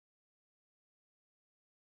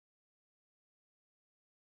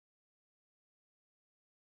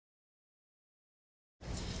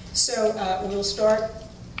So we'll start.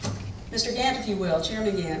 Mr. Gantt, if you will,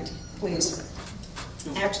 Chairman Gantt, please.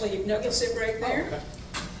 Actually, no, you'll sit right there. Okay.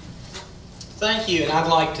 Thank you, and I'd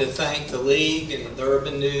like to thank the League and the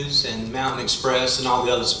Urban News and Mountain Express and all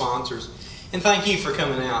the other sponsors. And thank you for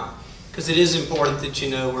coming out, because it is important that you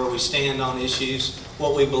know where we stand on issues,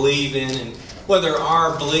 what we believe in, and whether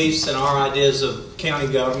our beliefs and our ideas of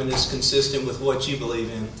county government is consistent with what you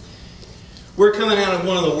believe in. We're coming out of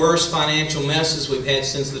one of the worst financial messes we've had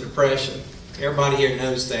since the Depression. Everybody here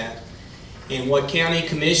knows that. And what County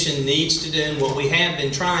Commission needs to do, and what we have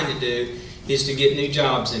been trying to do, is to get new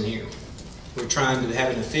jobs in here. We're trying to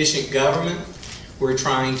have an efficient government. We're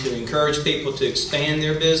trying to encourage people to expand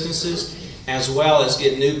their businesses, as well as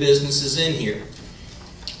get new businesses in here.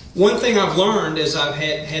 One thing I've learned is I've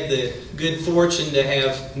had the good fortune to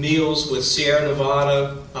have meals with Sierra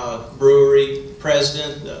Nevada Brewery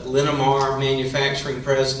President, Linamar Manufacturing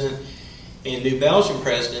President, and New Belgium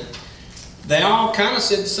President. They all kind of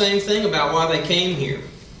said the same thing about why they came here.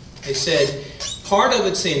 They said, part of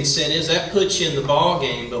it's the incentives, that puts you in the ball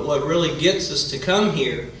game, but what really gets us to come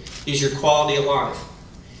here is your quality of life.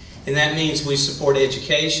 And that means we support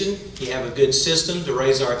education, you have a good system to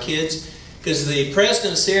raise our kids. Because the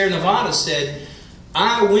president of Sierra Nevada said,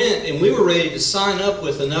 I went and we were ready to sign up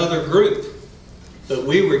with another group. But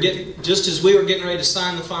just as we were getting ready to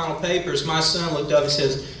sign the final papers, my son looked up and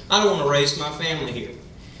says, I don't want to raise my family here.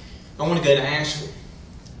 I want to go to Asheville.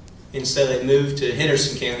 Instead they moved to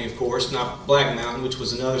Henderson County, of course, not Black Mountain, which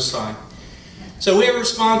was another site. So we have a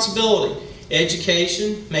responsibility.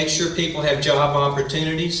 Education, make sure people have job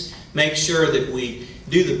opportunities, make sure that we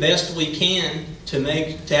do the best we can to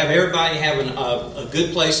have everybody having a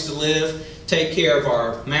good place to live, take care of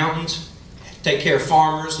our mountains, take care of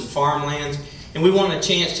farmers and farmlands, and we want a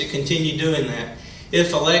chance to continue doing that.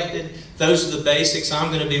 If elected, those are the basics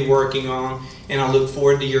I'm going to be working on, and I look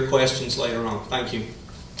forward to your questions later on. Thank you.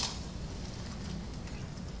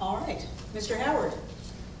 All right. Mr. Howard.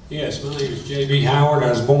 Yes, my name is J.B. Howard. I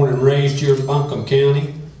was born and raised here in Buncombe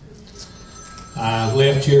County. I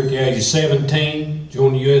left here at the age of 17,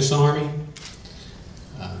 joined the U.S. Army.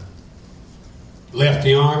 Left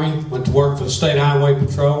the Army, went to work for the State Highway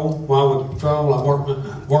Patrol. While with the patrol,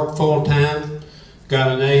 I worked full-time,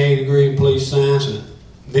 got an AA degree in police science, a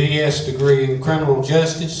BS degree in criminal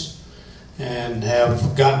justice, and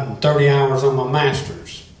have gotten 30 hours on my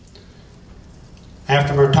master's.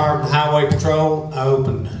 After my retirement from Highway Patrol, I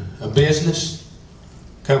opened a business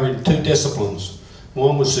covering two disciplines.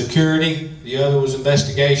 One was security, the other was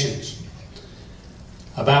investigations.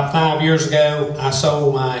 About 5 years ago, I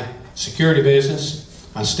sold my security business.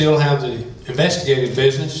 I still have the investigative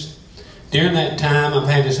business. During that time, I've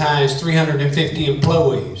had as high as 350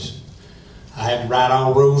 employees. I had to write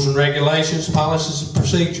all rules and regulations, policies and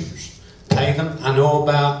procedures, pay them. I know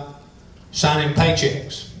about signing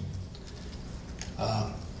paychecks.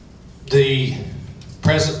 The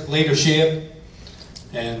present leadership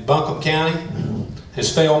in Buncombe County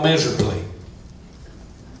has failed miserably.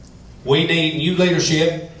 We need new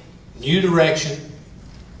leadership, new direction,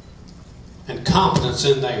 and competence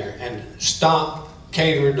in there, and stop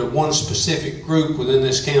catering to one specific group within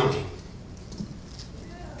this county.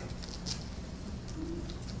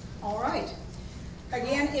 All right.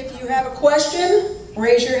 Again, if you have a question,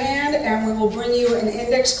 raise your hand and we will bring you an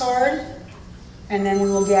index card, and then we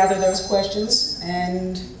will gather those questions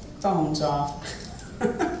and phones off.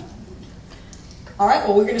 All right,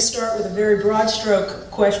 well, we're going to start with a very broad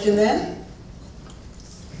stroke question then.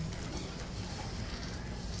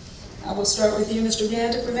 I will start with you, Mr.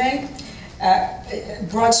 Gantt, if we may.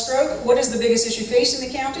 Broad stroke, what is the biggest issue facing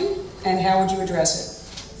the county, and how would you address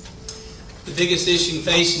it? The biggest issue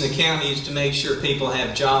facing the county is to make sure people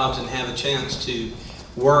have jobs and have a chance to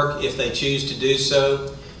work if they choose to do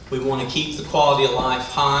so. We want to keep the quality of life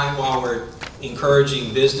high while we're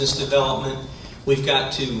encouraging business development. We've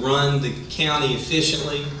got to run the county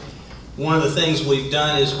efficiently. One of the things we've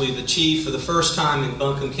done is we've achieved for the first time in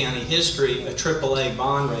Buncombe County history a AAA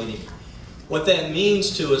bond rating. What that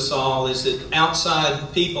means to us all is that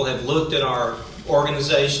outside people have looked at our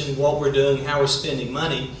organization, what we're doing, how we're spending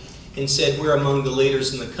money, and said we're among the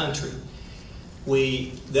leaders in the country.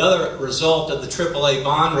 The other result of the AAA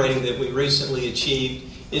bond rating that we recently achieved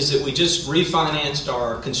is that we just refinanced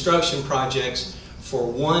our construction projects for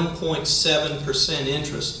 1.7%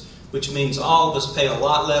 interest, which means all of us pay a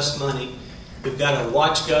lot less money. We've got to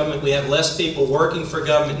watch government. We have less people working for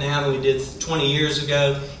government now than we did 20 years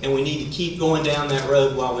ago, and we need to keep going down that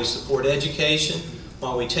road while we support education,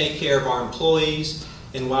 while we take care of our employees,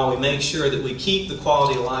 and while we make sure that we keep the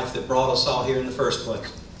quality of life that brought us all here in the first place.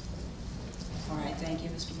 All right, thank you,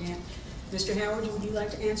 Mr. Gantt. Mr. Howard, would you like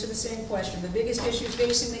to answer the same question? The biggest issue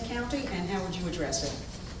facing the county, and how would you address it?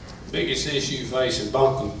 Biggest issue facing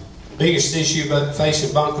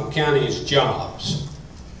Buncombe County is jobs.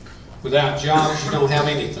 Without jobs, you don't have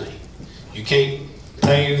anything. You can't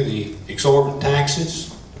pay the exorbitant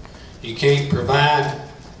taxes. You can't provide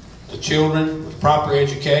the children with proper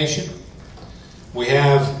education. We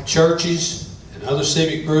have churches and other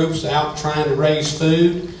civic groups out trying to raise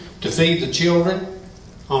food to feed the children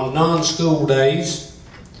on non-school days,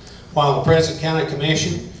 while the present county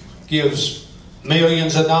commission gives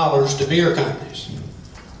millions of dollars to beer companies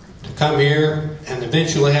to come here and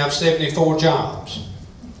eventually have 74 jobs.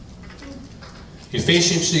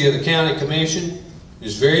 Efficiency of the county commission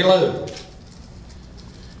is very low.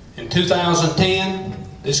 In 2010,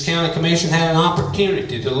 this county commission had an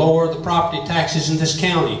opportunity to lower the property taxes in this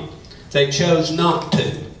county. They chose not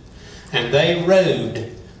to. And they rode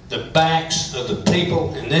the backs of the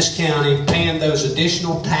people in this county paying those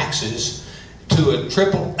additional taxes to a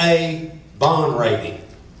AAA bond rating.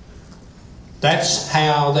 That's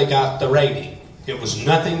how they got the rating. It was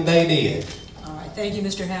nothing they did. All right, thank you,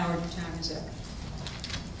 Mr. Howard. Your time is up.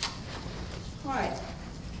 All right,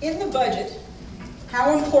 in the budget,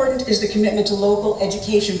 how important is the commitment to local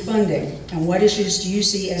education funding, and what issues do you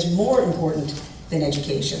see as more important than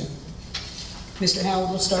education? Mr. Howard,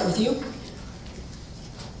 we'll start with you.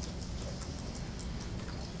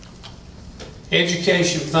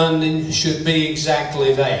 Education funding should be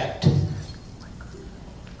exactly that.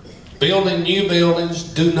 Building new buildings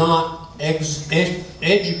do not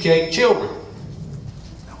educate children.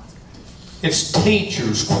 It's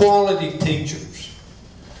teachers, quality teachers.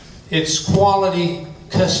 It's quality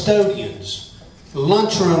custodians,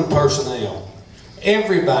 lunchroom personnel.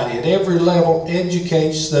 Everybody at every level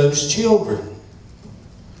educates those children.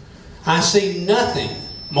 I see nothing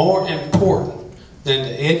more important than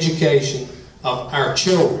the education of our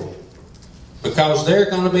children, because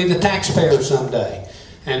they're going to be the taxpayers someday,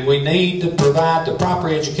 and we need to provide the proper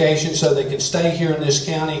education so they can stay here in this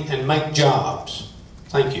county and make jobs.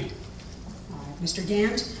 Thank you. All right, Mr.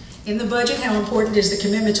 Gantt, in the budget, how important is the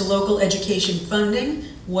commitment to local education funding?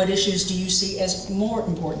 What issues do you see as more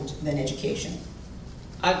important than education?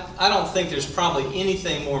 I don't think there's probably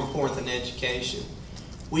anything more important than education.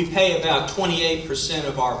 We pay about 28%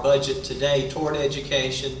 of our budget today toward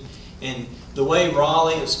education, and the way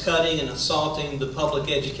Raleigh is cutting and assaulting the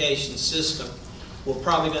public education system, we're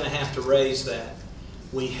probably going to have to raise that.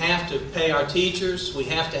 We have to pay our teachers. We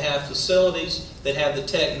have to have facilities that have the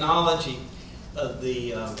technology of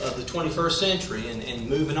the 21st century and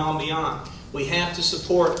moving on beyond. We have to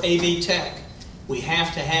support AV Tech. We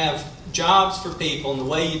have to have jobs for people, and the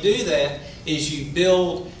way you do that is you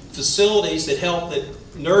build facilities that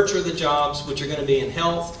nurture the jobs, which are going to be in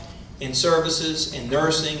health, in services, in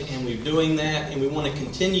nursing, and we're doing that, and we want to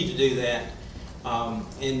continue to do that.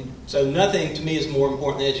 And so nothing to me is more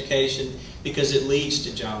important than education, because it leads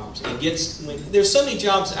to jobs. There's so many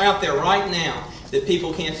jobs out there right now that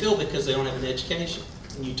people can't fill because they don't have an education.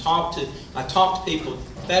 And I talk to people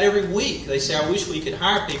about every week. They say, I wish we could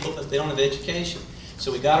hire people, but they don't have education.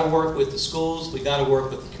 So we got to work with the schools, we got to work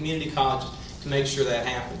with the community colleges to make sure that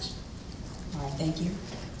happens. All right, thank you.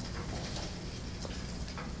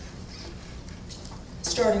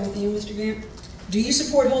 Starting with you, Mr. Gantt. Do you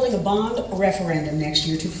support holding a bond referendum next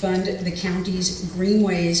year to fund the county's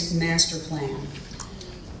Greenways Master Plan?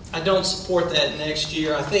 I don't support that next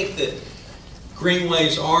year. I think that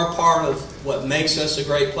greenways are part of what makes us a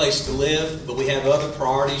great place to live, but we have other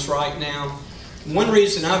priorities right now. One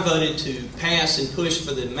reason I voted to pass and push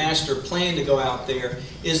for the master plan to go out there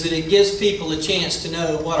is that it gives people a chance to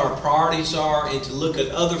know what our priorities are and to look at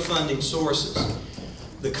other funding sources.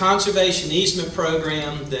 The conservation easement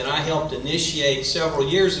program that I helped initiate several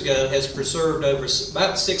years ago has preserved over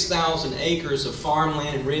about 6,000 acres of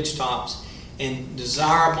farmland and ridgetops and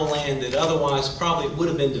desirable land that otherwise probably would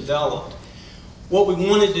have been developed. What we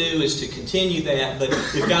want to do is to continue that, but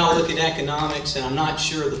we've got to look at economics, and I'm not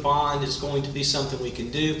sure the bond is going to be something we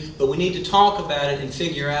can do, but we need to talk about it and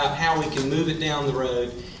figure out how we can move it down the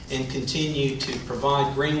road and continue to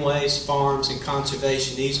provide greenways, farms, and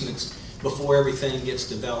conservation easements before everything gets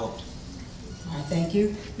developed. All right, thank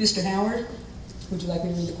you. Mr. Howard, would you like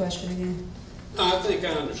me to read the question again? I think I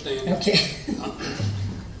understand. Okay.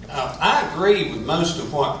 I agree with most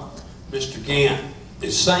of what Mr. Gantt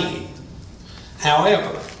is saying.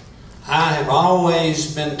 However, I have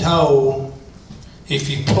always been told, if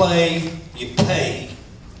you play, you pay.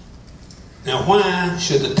 Now, why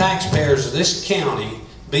should the taxpayers of this county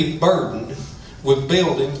be burdened with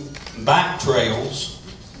building bike trails,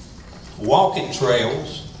 walking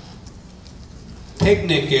trails,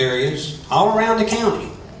 picnic areas all around the county.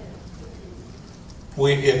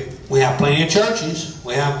 We have plenty of churches.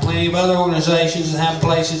 We have plenty of other organizations that have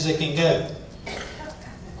places that can go.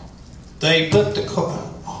 They put the cart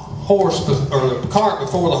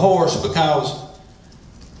before the horse because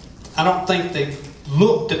I don't think they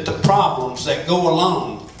looked at the problems that go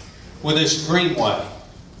along with this greenway.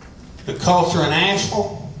 The culture in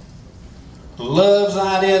Asheville loves the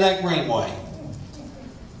idea of that greenway.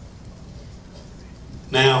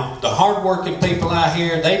 Now, the hard-working people out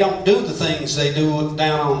here, they don't do the things they do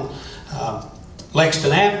down on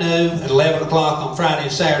Lexington Avenue at 11 o'clock on Friday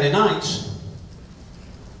and Saturday nights.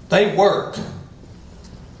 They work.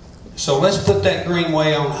 So let's put that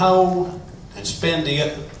greenway on hold and spend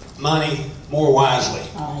the money more wisely.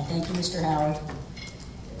 All right, thank you, Mr. Howard.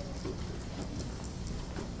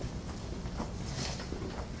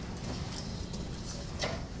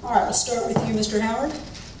 All right, let's start with you, Mr. Howard.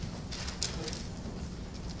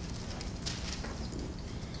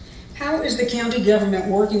 How is the county government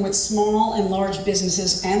working with small and large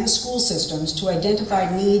businesses and the school systems to identify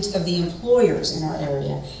needs of the employers in our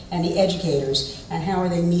area and the educators, and how are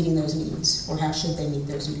they meeting those needs, or how should they meet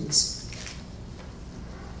those needs?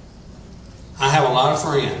 I have a lot of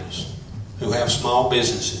friends who have small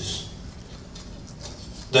businesses.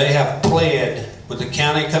 They have pled with the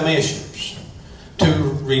county commissioners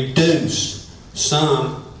to reduce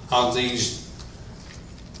some of these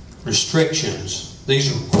restrictions,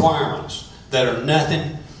 these requirements that are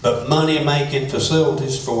nothing but money-making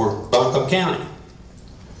facilities for Buncombe County.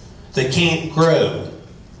 They can't grow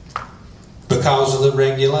because of the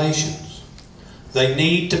regulations. They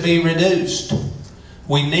need to be reduced.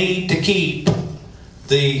 We need to keep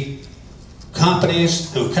the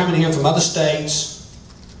companies who are coming here from other states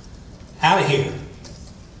out of here.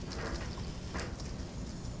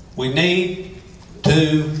 We need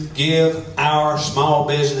to give our small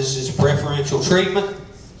businesses preferential treatment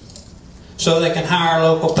so they can hire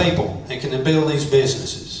local people and can build these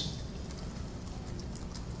businesses.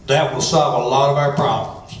 That will solve a lot of our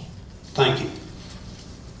problems. Thank you.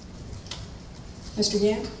 Mr.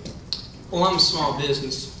 Gantt? Well, I'm a small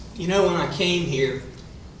business. You know, when I came here,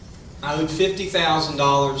 I owed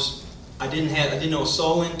 $50,000. I didn't know a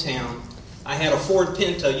soul in town. I had a Ford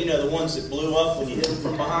Pinto, you know, the ones that blew up when you hit them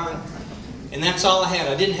from behind. And that's all I had.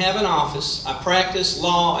 I didn't have an office. I practiced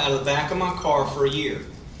law out of the back of my car for a year.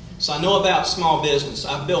 So I know about small business.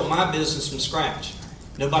 I built my business from scratch.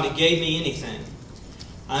 Nobody gave me anything.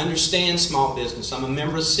 I understand small business. I'm a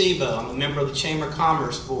member of SEBO. I'm a member of the Chamber of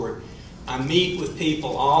Commerce Board. I meet with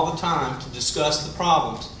people all the time to discuss the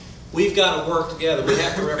problems. We've got to work together. We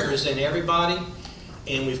have to represent everybody,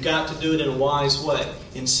 and we've got to do it in a wise way.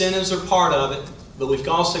 Incentives are part of it, but we've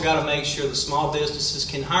also got to make sure the small businesses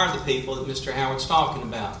can hire the people that Mr. Howard's talking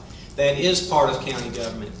about. That is part of county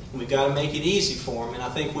government, and we've got to make it easy for them, and I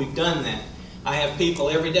think we've done that. I have people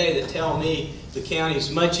every day that tell me the county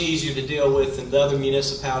is much easier to deal with than the other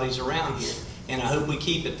municipalities around here, and I hope we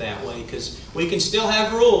keep it that way, because we can still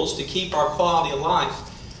have rules to keep our quality of life,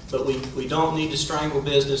 but we don't need to strangle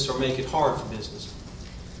business or make it hard for business.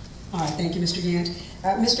 All right, thank you, Mr. Gantt.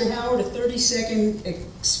 Mr. Howard, a 30-second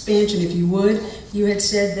expansion, if you would. You had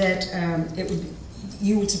said that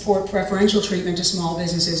you would support preferential treatment to small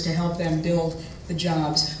businesses to help them build the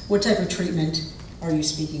jobs. What type of treatment are you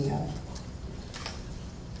speaking of?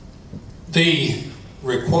 The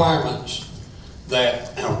requirements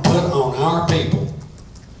that are put on our people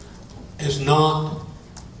is not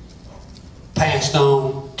passed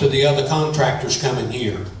on to the other contractors coming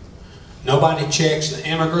here. Nobody checks the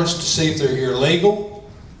immigrants to see if they're here legal.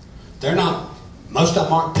 They're not, most of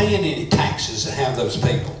them aren't paying any taxes to have those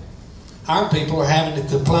people. Our people are having to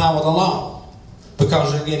comply with the law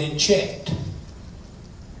because they're getting checked.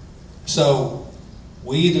 So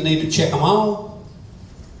we either need to check them all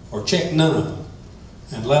or check none of them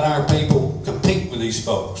and let our people compete with these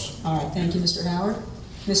folks. All right, thank you, Mr. Howard.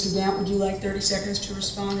 Mr. Gantt, would you like 30 seconds to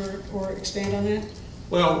respond or expand on that?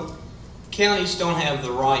 Well, counties don't have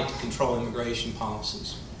the right to control immigration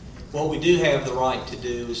policies. What we do have the right to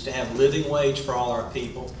do is to have a living wage for all our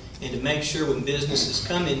people, and to make sure when businesses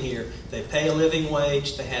come in here, they pay a living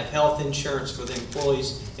wage, they have health insurance for the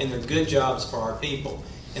employees, and they're good jobs for our people.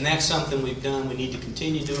 And that's something we've done. We need to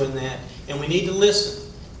continue doing that, and we need to listen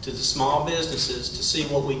to the small businesses to see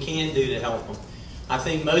what we can do to help them. I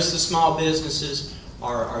think most of the small businesses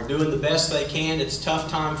are doing the best they can. It's a tough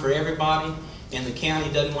time for everybody, and the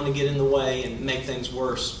county doesn't want to get in the way and make things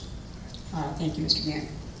worse. All right, thank you, Mr. Gantt.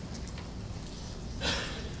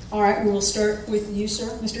 All right, we will start with you, sir,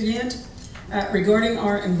 Mr. Gantt. Regarding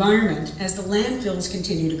our environment, as the landfills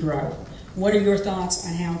continue to grow, What are your thoughts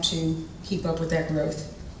on how to keep up with that growth?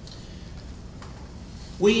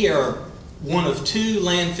 We are one of 2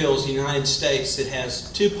 landfills in the United States that has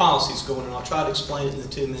 2 policies going, and I'll try to explain it in the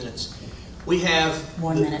 2 minutes. We have...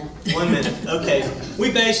 1 minute. 1 minute, okay.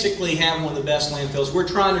 We basically have one of the best landfills. We're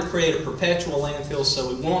trying to create a perpetual landfill so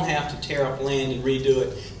we won't have to tear up land and redo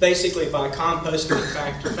it, basically by composting it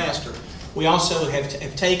faster. We also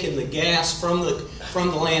have taken the gas from the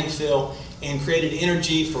landfill and created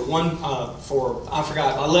energy for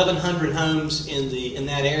 1,100 homes in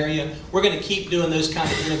that area. We're going to keep doing those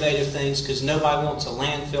kind of innovative things because nobody wants a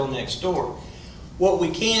landfill next door. What we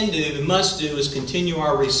can do and must do is continue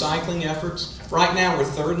our recycling efforts. Right now we're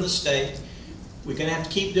 3rd in the state. We're going to have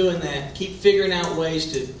to keep doing that, keep figuring out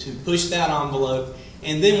ways to push that envelope,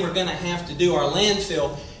 and then we're going to have to do our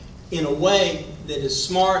landfill in a way that is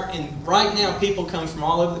smart. And right now people come from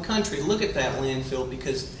all over the country to look at that landfill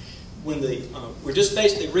because we're just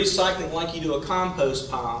basically recycling like you do a compost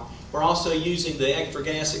pile. We're also using the extra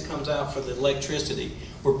gas that comes out for the electricity.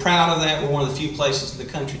 We're proud of that. We're one of the few places in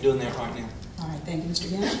the country doing that right now. All right, thank you, Mr.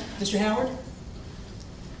 Gantt. Mr. Howard?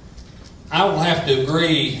 I will have to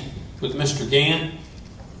agree with Mr. Gantt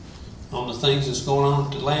on the things that's going on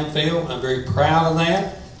at the landfill. I'm very proud of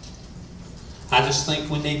that. I just think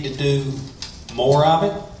we need to do more of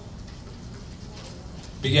it.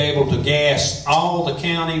 Be able to gas all the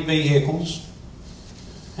county vehicles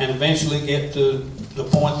and eventually get to the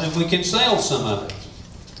point that we can sell some of it.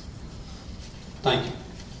 Thank you.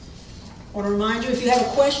 I want to remind you, if you have a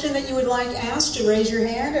question that you would like asked, to raise your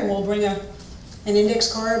hand and we'll bring an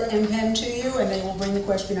index card and pen to you, and they will bring the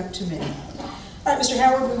question up to me. All right, Mr.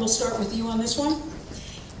 Howard, we will start with you on this one.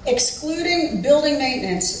 Excluding building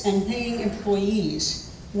maintenance and paying employees,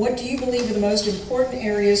 what do you believe are the most important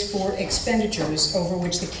areas for expenditures over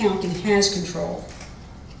which the county has control?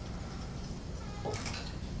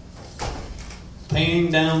 Paying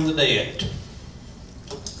down the debt.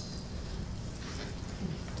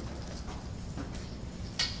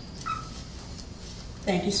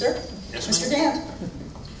 Thank you, sir. Yes, Mr. Gantt.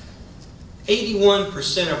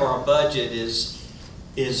 81% of our budget is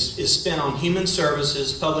spent on human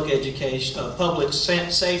services, public education, public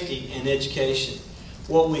safety, and education.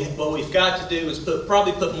 What we've got to do is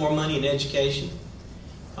probably put more money in education.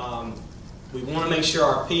 We want to make sure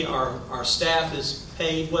our staff is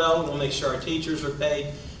paid well. We want to make sure our teachers are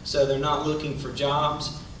paid so they're not looking for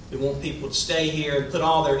jobs. We want people to stay here and put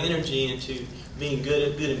all their energy into being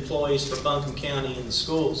good employees for Buncombe County and the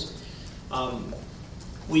schools.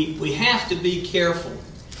 We have to be careful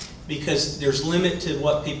because there's limit to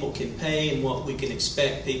what people can pay and what we can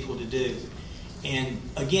expect people to do. And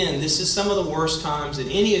again, this is some of the worst times that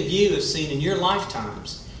any of you have seen in your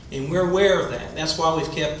lifetimes, and we're aware of that. That's why we've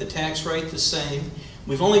kept the tax rate the same.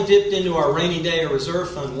 We've only dipped into our rainy day or reserve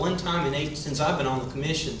fund one time since I've been on the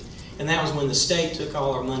commission, and that was when the state took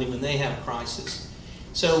all our money when they had a crisis.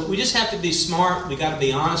 So we just have to be smart. We got to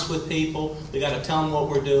be honest with people. We got to tell them what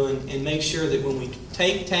we're doing and make sure that when we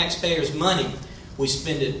take taxpayers' money, we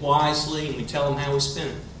spend it wisely and we tell them how we spend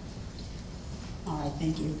it. All right,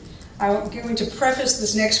 thank you. I'm going to preface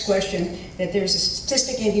this next question that there's a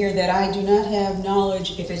statistic in here that I do not have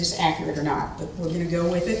knowledge if it is accurate or not, but we're going to go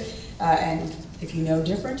with it. And if you know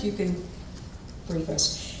different, you can brief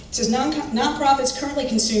us. It says nonprofits currently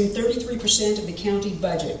consume 33% of the county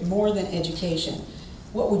budget, more than education.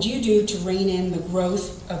 What would you do to rein in the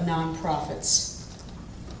growth of nonprofits?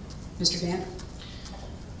 Mr. Gantt?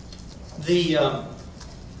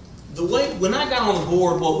 The way, when I got on the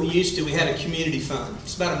board, what we had a community fund.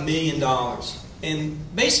 It's about $1 million. And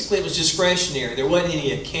basically it was discretionary. There wasn't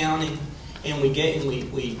any accounting. And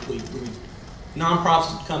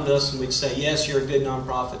nonprofits would come to us and we'd say, yes, you're a good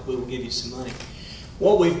nonprofit, we will give you some money.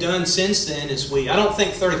 What we've done since then is I don't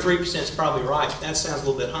think 33% is probably right. That sounds a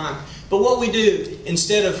little bit high. But what we do,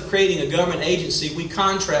 instead of creating a government agency, we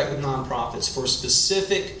contract with nonprofits for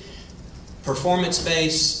specific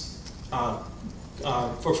performance-based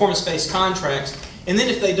contracts. And then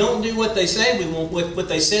if they don't do what they say what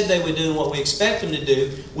they said they would do and what we expect them to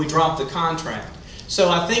do, we drop the contract. So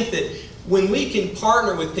I think that when we can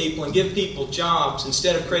partner with people and give people jobs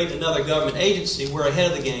instead of creating another government agency, we're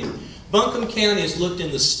ahead of the game. Buncombe County has looked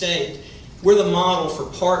in the state. We're the model for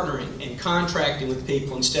partnering and contracting with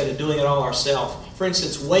people instead of doing it all ourselves. For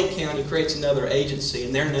instance, Wake County creates another agency,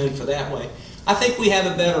 and they're known for that way. I think we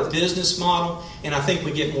have a better business model, and I think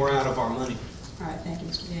we get more out of our money. All right, thank you,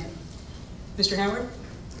 Mr. Gantt. Mr. Howard?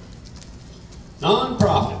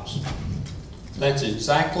 Nonprofits. That's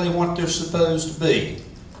exactly what they're supposed to be.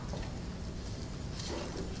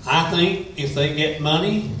 I think if they get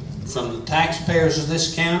money from the taxpayers of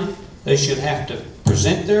this county. They should have to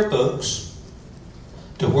present their books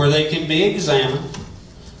to where they can be examined,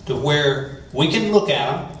 to where we can look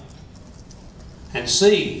at them and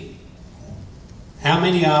see how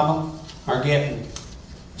many of them are getting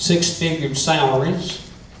six-figure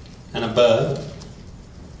salaries and above,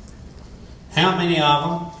 how many of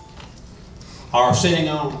them are sitting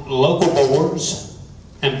on local boards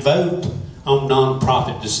and vote on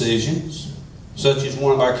non-profit decisions, such as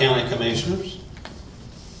one of our county commissioners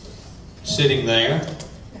sitting there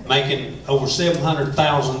making over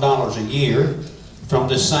 $700,000 a year from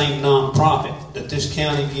this same non-profit that this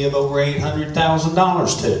county give over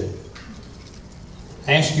 $800,000 to.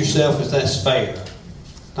 Ask yourself if that's fair.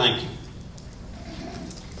 Thank you.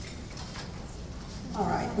 All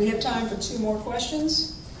right, we have time for two more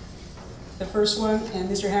questions. The first one, and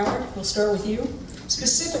Mr. Howard, we'll start with you.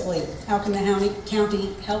 Specifically, how can the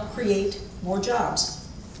county help create more jobs?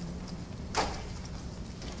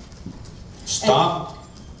 Stop.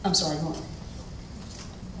 I'm sorry, go on.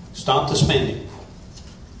 Stop the spending.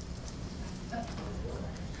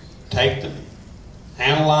 Take them,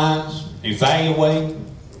 analyze, evaluate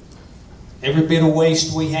every bit of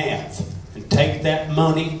waste we have, and take that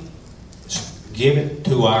money, give it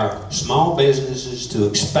to our small businesses to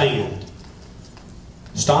expand.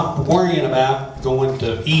 Stop worrying about going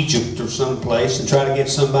to Egypt or someplace and try to get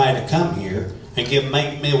somebody to come here and give them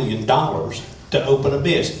 $8 million to open a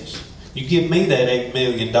business. You give me that $8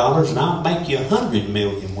 million and I'll make you $100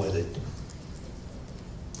 million with it.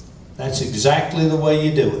 That's exactly the way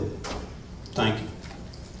you do it. Thank you.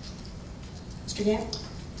 Mr. Gantt?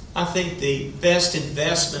 I think the best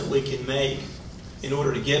investment we can make in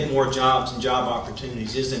order to get more jobs and job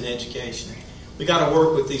opportunities is in education. We got to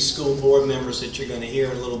work with these school board members that you're going to hear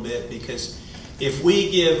in a little bit, because if we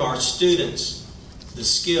give our students the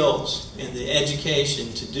skills and the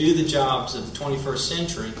education to do the jobs of the 21st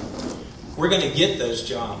century, we're going to get those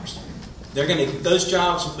jobs. Those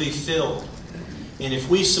jobs will be filled. And if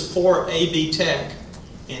we support AB Tech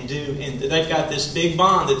and they've got this big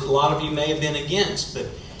bond that a lot of you may have been against, but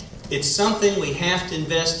it's something we have to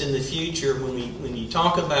invest in the future. When you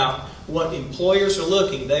talk about what employers are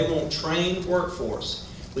looking, they want trained workforce.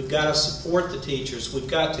 We've got to support the teachers. We've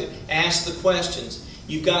got to ask the questions.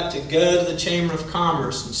 You've got to go to the Chamber of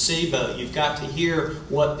Commerce and SIBO. You've got to hear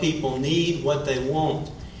what people need, what they want.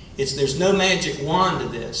 There's no magic wand to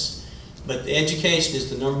this, but the education is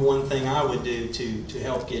the number one thing I would do to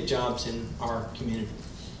help get jobs in our community.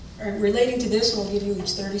 All right, relating to this, we'll give you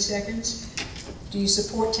each 30 seconds. Do you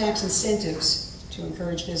support tax incentives to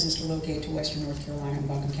encourage business to locate to Western North Carolina and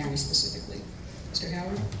Buncombe County specifically? Mr.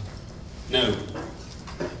 Howard? No.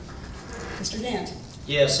 Mr. Gantt?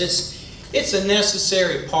 Yes, it's a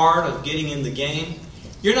necessary part of getting in the game.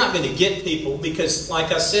 You're not going to get people because,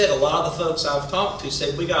 like I said, a lot of the folks I've talked to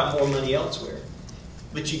said we got more money elsewhere.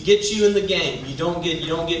 But you get you in the game. You don't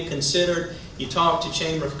get considered. You talk to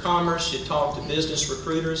Chamber of Commerce. You talk to business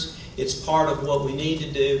recruiters. It's part of what we need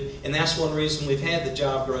to do, and that's one reason we've had the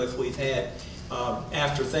job growth we've had.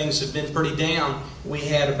 After things have been pretty down, we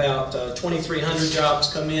had about 2,300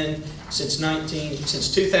 jobs come in since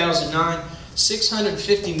 2009.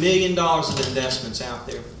 $650 million of investments out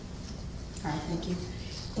there. All right, thank you.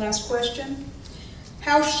 Last question.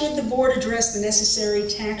 How should the board address the necessary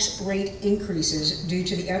tax rate increases due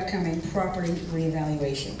to the upcoming property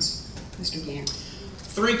reevaluations? Mr. Gantt.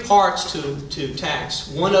 3 parts to tax.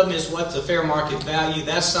 One of them is what the fair market value.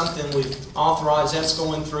 That's something we've authorized. That's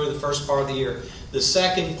going through the first part of the year. The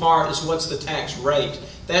second part is what's the tax rate.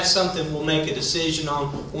 That's something we'll make a decision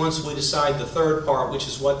on once we decide the third part, which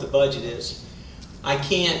is what the budget is. I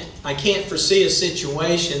can't foresee a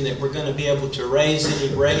situation that we're going to be able to raise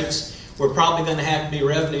any rates. We're probably going to have to be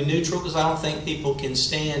revenue neutral because I don't think people can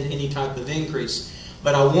stand any type of increase.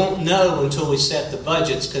 But I won't know until we set the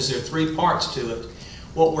budgets because there are 3 parts to it.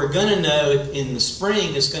 What we're going to know in the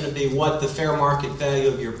spring is going to be what the fair market value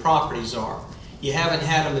of your properties are. You haven't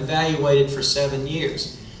had them evaluated for 7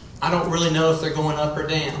 years. I don't really know if they're going up or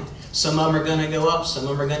down. Some of them are going to go up, some of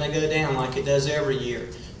them are going to go down like it does every year.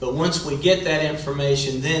 But once we get that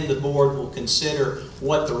information, then the board will consider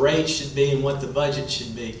what the rate should be and what the budget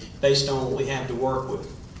should be based on what we have to work with.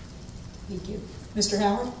 Thank you. Mr.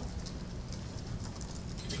 Howard?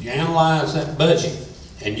 If you analyze that budget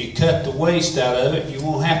and you cut the waste out of it, you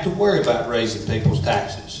won't have to worry about raising people's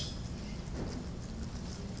taxes.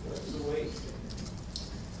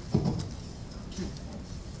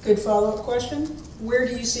 Good follow-up question. Where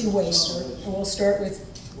do you see waste, sir? And we'll start with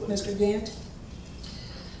Mr. Gantt.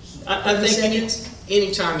 I think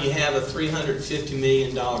anytime you have a $350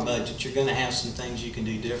 million budget, you're going to have some things you can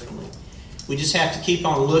do differently. We just have to keep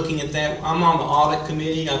on looking at that. I'm on the audit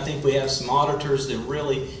committee. I think we have some auditors that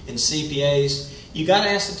really, and CPAs. You got to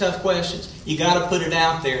ask the tough questions. You got to put it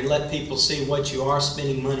out there and let people see what you are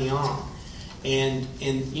spending money on. And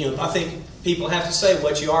you know, I think people have to say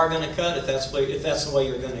what you are going to cut if that's the way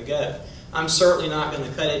you're going to go. I'm certainly not going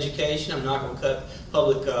to cut education. I'm not going to cut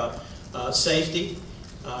public safety.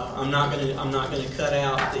 I'm not going to cut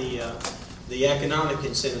out the economic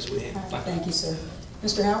incentives we have. Right, thank you, sir.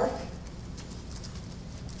 Mr. Howard?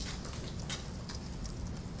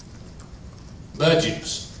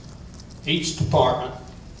 Budgets. Each department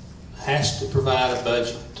has to provide a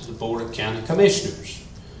budget to the Board of County Commissioners.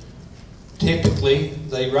 Typically,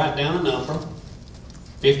 they write down a number,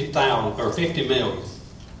 50,000 or 50 million,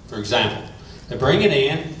 for example. They bring it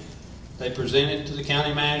in, they present it to the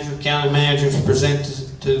county managers present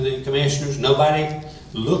it to the commissioners. Nobody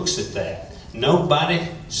looks at that. Nobody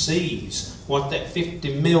sees what that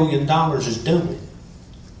 $50 million is doing.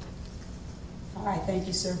 All right, thank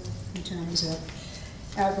you, sir. Your time is up.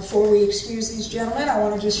 Before we excuse these gentlemen, I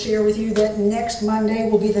want to just share with you that next Monday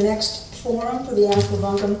will be the next forum for the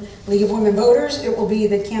Asheville-Buncombe League of Women Voters. It will be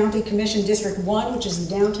the County Commission District 1, which is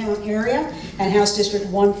the downtown area, and House District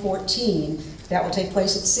 114. That will take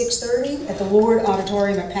place at 6:30 at the Lord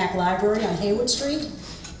Auditorium at Pack Library on Haywood Street.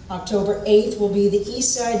 October 8th will be the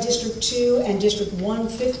East Side District 2 and District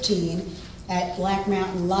 115 at Black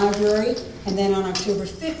Mountain Library, and then on October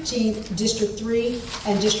 15th, District 3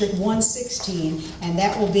 and District 116, and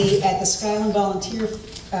that will be at the Skyland Volunteer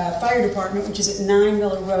Fire Department, which is at 9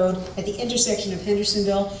 Miller Road at the intersection of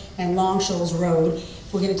Hendersonville and Long Shoals Road.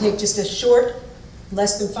 We're going to take just a short,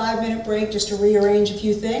 less than 5-minute break just to rearrange a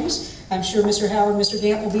few things. I'm sure Mr. Howard and Mr.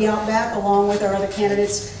 Gantt will be out back along with our other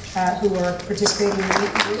candidates who are participating in the meet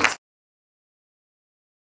and greets.